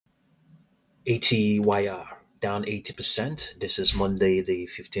aTyr down 80%. This is Monday, the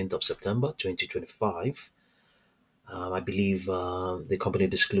 15th of September, 2025. I believe the company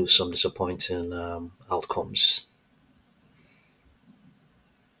disclosed some disappointing outcomes.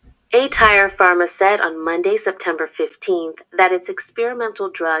 aTyr Pharma said on Monday, September 15th, that its experimental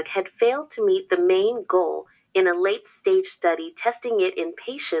drug had failed to meet the main goal in a late stage study testing it in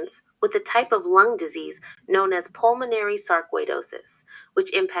patients with a type of lung disease known as pulmonary sarcoidosis,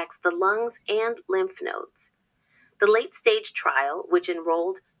 which impacts the lungs and lymph nodes. The late stage trial, which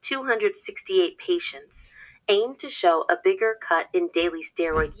enrolled 268 patients, aimed to show a bigger cut in daily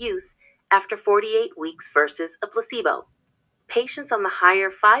steroid use after 48 weeks versus a placebo. Patients on the higher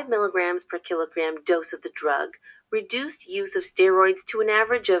 5 milligrams per kilogram dose of the drug reduced use of steroids to an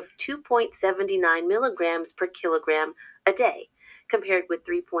average of 2.79 milligrams per kilogram a day, compared with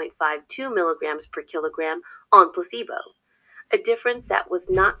 3.52 milligrams per kilogram on placebo, a difference that was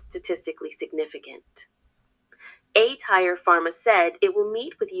not statistically significant. aTyr Pharma said it will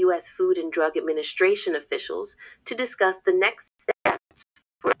meet with U.S. Food and Drug Administration officials to discuss the next steps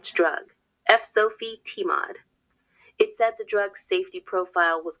for its drug, efzofitimod. It said the drug's safety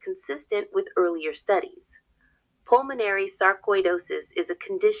profile was consistent with earlier studies. Pulmonary sarcoidosis is a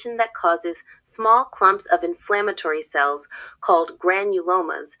condition that causes small clumps of inflammatory cells called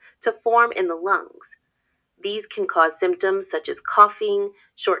granulomas to form in the lungs. These can cause symptoms such as coughing,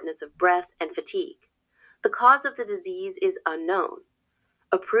 shortness of breath, and fatigue. The cause of the disease is unknown.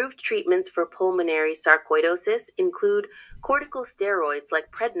 Approved treatments for pulmonary sarcoidosis include corticosteroids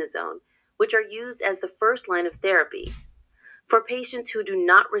like prednisone, which are used as the first line of therapy. For patients who do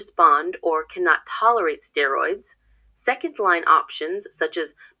not respond or cannot tolerate steroids, second-line options such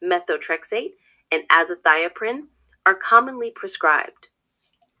as methotrexate and azathioprine are commonly prescribed.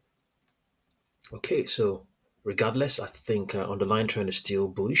 Okay, so regardless, I think underlying trend is still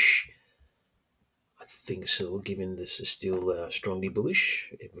bullish. I think so, given this is still strongly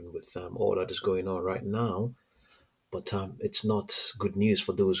bullish, even with all that is going on right now. But it's not good news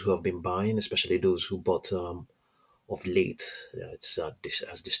for those who have been buying, especially those who bought of late. It's this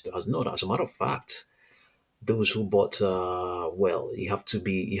as not as a matter of fact, those who bought well, we have to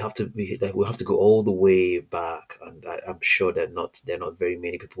go all the way back, and I'm sure they're not very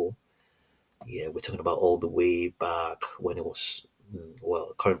many people. Yeah, we're talking about all the way back when it was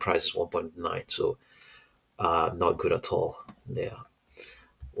well, current price is 1.9, so not good at all. Yeah.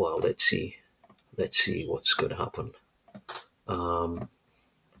 Well, let's see what's going to happen. Um,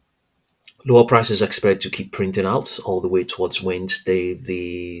 Lower prices are expected to keep printing out all the way towards Wednesday,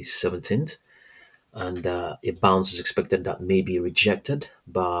 the 17th, and a bounce is expected that may be rejected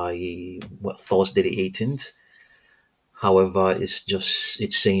by Thursday, the 18th. However,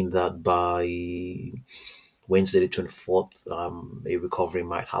 it's saying that by Wednesday, the 24th, a recovery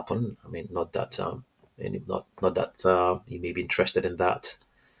might happen. I mean, not that not that you may be interested in that.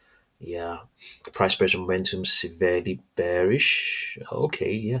 Yeah, price pressure momentum severely bearish.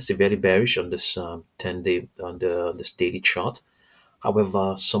 Okay, yeah, severely bearish on this 10-day on this daily chart.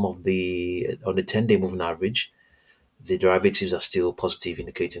 However, some of the on the 10-day moving average, the derivatives are still positive,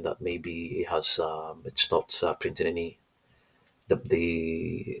 indicating that maybe it's not printing any.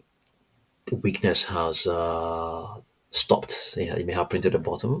 The weakness has stopped. Yeah, it may have printed the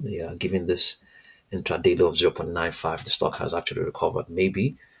bottom. Yeah, given this intraday low of 0.95, the stock has actually recovered.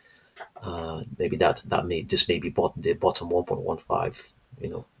 Maybe that may this may be the bottom 1.15.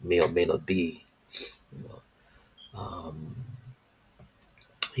 May or may not be.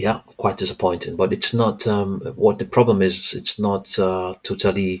 Yeah, quite disappointing. But it's not. What the problem is, it's not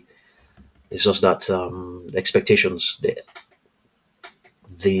totally. It's just that expectations.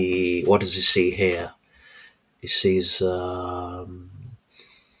 The what does it say here? It says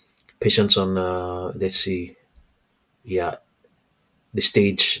patients on. Let's see. Yeah,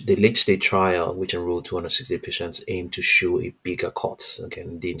 the late stage trial, which enrolled 260 patients, aimed to show a bigger cut.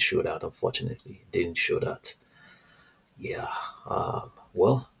 Again, didn't show that. Unfortunately, didn't show that. Yeah.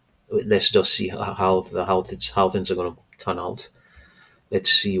 Well, let's just see how things are going to turn out. Let's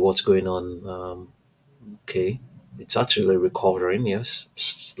see what's going on. Okay, it's actually recovering. Yes,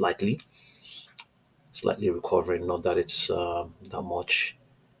 slightly recovering. Not that it's that much.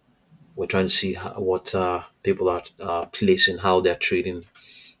 We're trying to see what people are placing, how they're trading,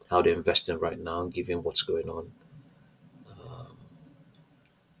 how they're investing right now, given what's going on.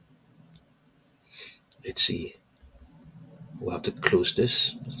 Let's see. We'll have to close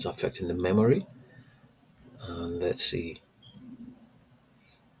this. It's affecting the memory. And let's see.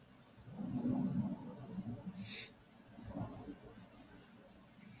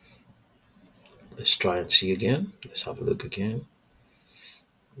 Let's try and see again. Let's have a look again.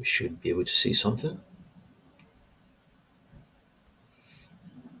 We should be able to see something.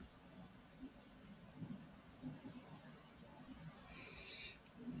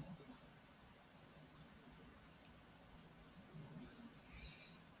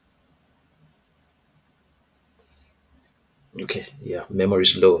 Okay, yeah, memory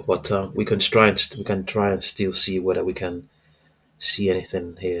is low, but we can try and still see whether we can see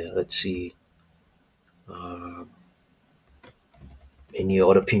anything here. Let's see. Any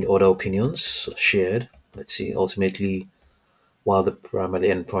other opinions shared? Let's see. Ultimately, while the primary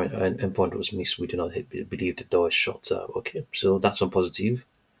endpoint was missed, we do not believe the door is shut. Okay, so that's on positive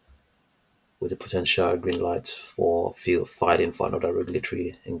with a potential green light for field fighting for another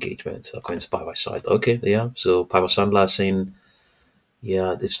regulatory engagement according to Piper side. Okay, yeah. So Piper Sandler is saying,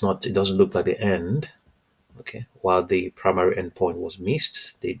 yeah, it's not. It doesn't look like the end. Okay, while the primary endpoint was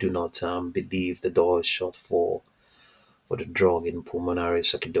missed, they do not believe the door is shut for the drug in pulmonary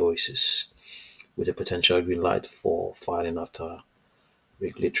sarcoidosis with a potential green light for filing after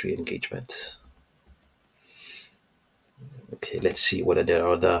regulatory engagement. Okay, let's see whether there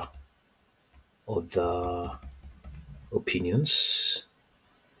are other opinions.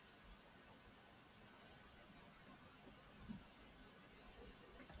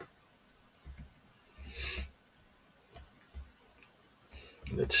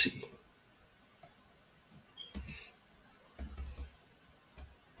 Let's see.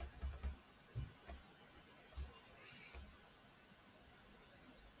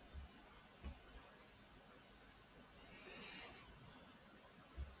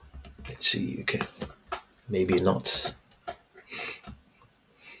 Let's see. Okay, maybe not.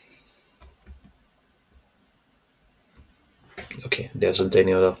 Okay, there isn't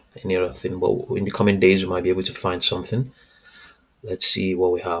any other thing, but in the coming days we might be able to find something. Let's see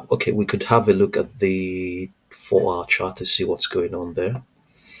what we have. Okay, we could have a look at the 4-hour chart to see what's going on there.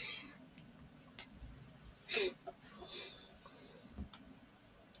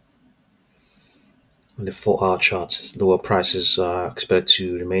 On the 4-hour chart, lower prices are expected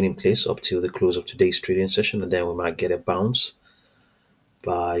to remain in place up till the close of today's trading session, and then we might get a bounce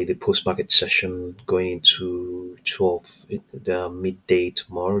by the post-market session going into 12 the midday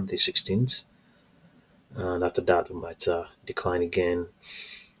tomorrow, the 16th, and after that we might decline again.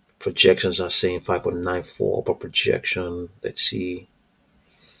 Projections are saying 5.94 upper projection. Let's see,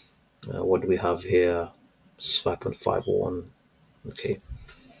 what do we have here? It's 5.51. Okay,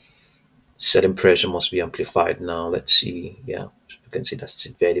 setting pressure must be amplified now. Let's see. Yeah, you can see that's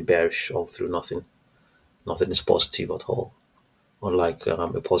very bearish all through. Nothing is positive at all, unlike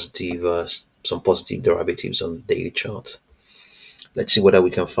a positive some positive derivatives on the daily chart. Let's see whether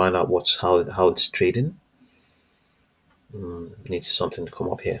we can find out what's how it's trading. Need something to come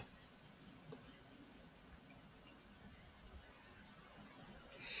up here.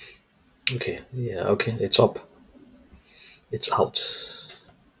 Okay, yeah, okay, it's up, it's out.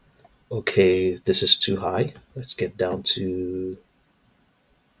 Okay, this is too high. Let's get down to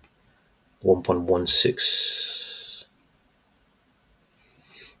 1.16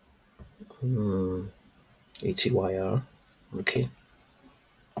 aTyr. Okay,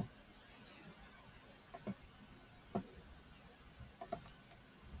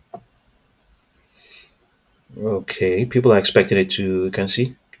 okay. People are expecting it to. You can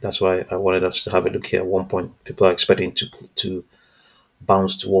see. That's why I wanted us to have a look here. One point. People are expecting to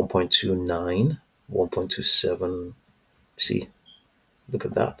bounce to 1.29, 1.27. See, look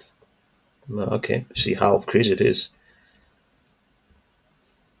at that. No, okay, see how crazy it is.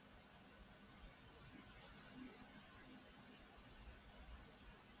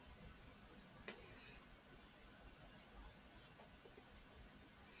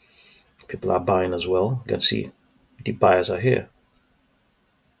 People are buying as well. You can see the buyers are here.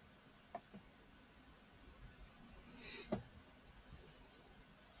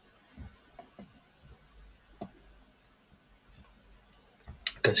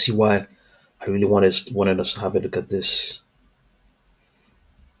 You can see why I really wanted us to have a look at this.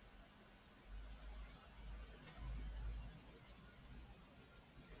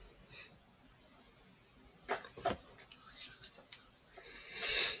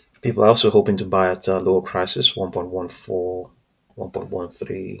 People are also hoping to buy at lower prices. 1.14,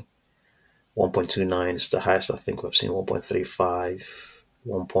 1.13, 1.29 is the highest I think we've seen. 1.35,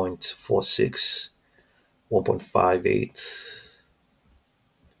 1.46, 1.58.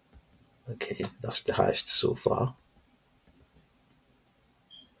 Okay, that's the highest so far.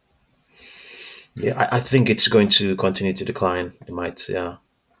 Yeah, I think it's going to continue to decline. It might, yeah,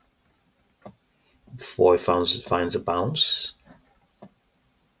 before it finds a bounce.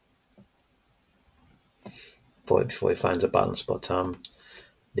 Before it finds a balance. But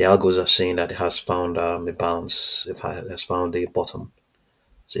The algos are saying that it has found a bounce, it has found the bottom.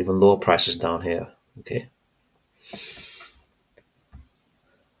 So even lower prices down here. Okay.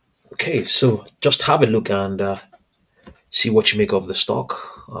 Okay, so just have a look and see what you make of the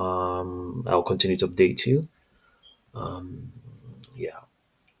stock. I'll continue to update you. Yeah,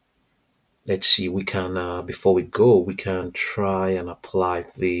 let's see. We can before we go, we can try and apply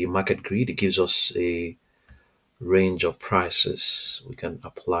the market grid. It gives us a range of prices. We can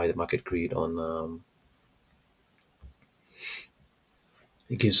apply the market grid on.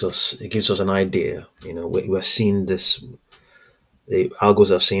 It gives us an idea. We're seeing this. The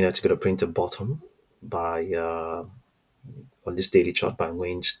algos are saying that it's going to print a bottom by on this daily chart by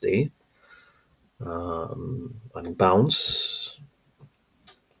Wednesday, and bounce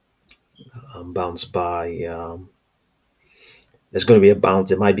by. There's going to be a bounce.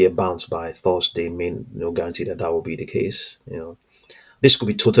 There might be a bounce by Thursday. No guarantee that that will be the case. This could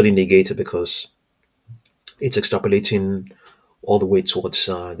be totally negated because it's extrapolating all the way towards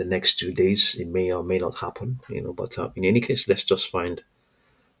the next 2 days. It may or may not happen. But in any case, let's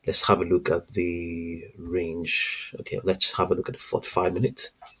have a look at the range. Okay, let's have a look at the 45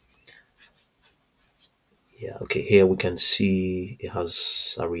 minutes. Yeah, okay, here we can see it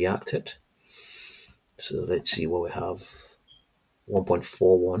has reacted. So let's see what we have.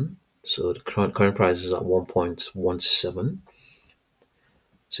 1.41. So the current price is at 1.17.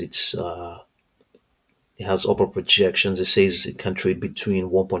 So it has upper projections. It says it can trade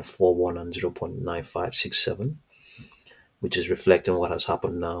between 1.41 and 0.9567, which is reflecting what has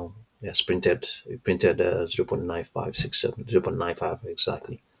happened now. Yes, it printed 0.9567, 0.95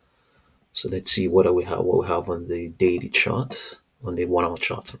 exactly. So let's see what we have on the daily chart, on the 1 hour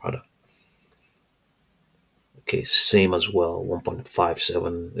chart rather. Okay, same as well,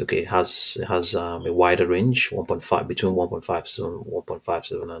 1.57. Okay, it has a wider range, 1.5 between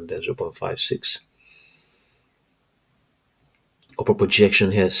 1.57 and 0.56. Upper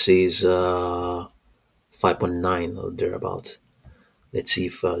projection here says 5.9 or thereabout. Let's see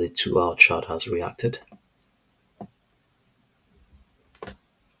if the 2 hour chart has reacted.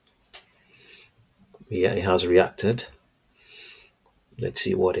 Yeah, it has reacted. Let's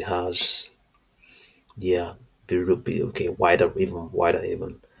see what it has. Yeah, okay, wider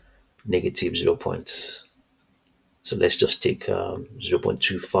even, negative 0. So let's just take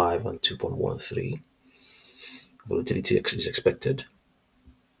 0.25 and 2.13. Volatility is expected.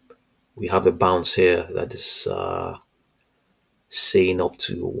 We have a bounce here that is saying up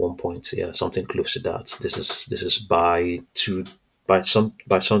to 1 point, yeah, something close to that. This is by some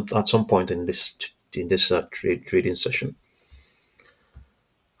at some point in this trading session.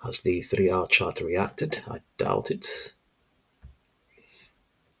 Has the 3 hour chart reacted? I doubt it.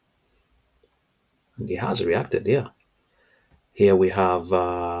 It has reacted, yeah. Here we have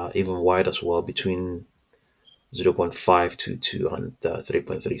even wide as well, between 0.522 and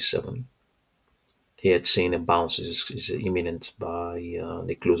 3.37. Here it's saying a bounce is imminent by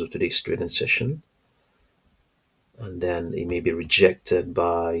the close of today's trading session, and then it may be rejected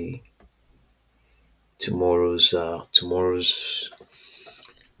by tomorrow's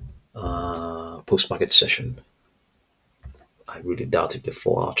post market session. I really doubt if the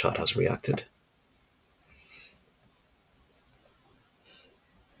 4 hour chart has reacted.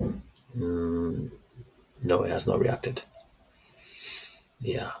 No, it has not reacted.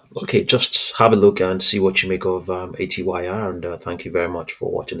 Yeah. Okay, just have a look and see what you make of aTyr, and thank you very much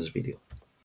for watching this video.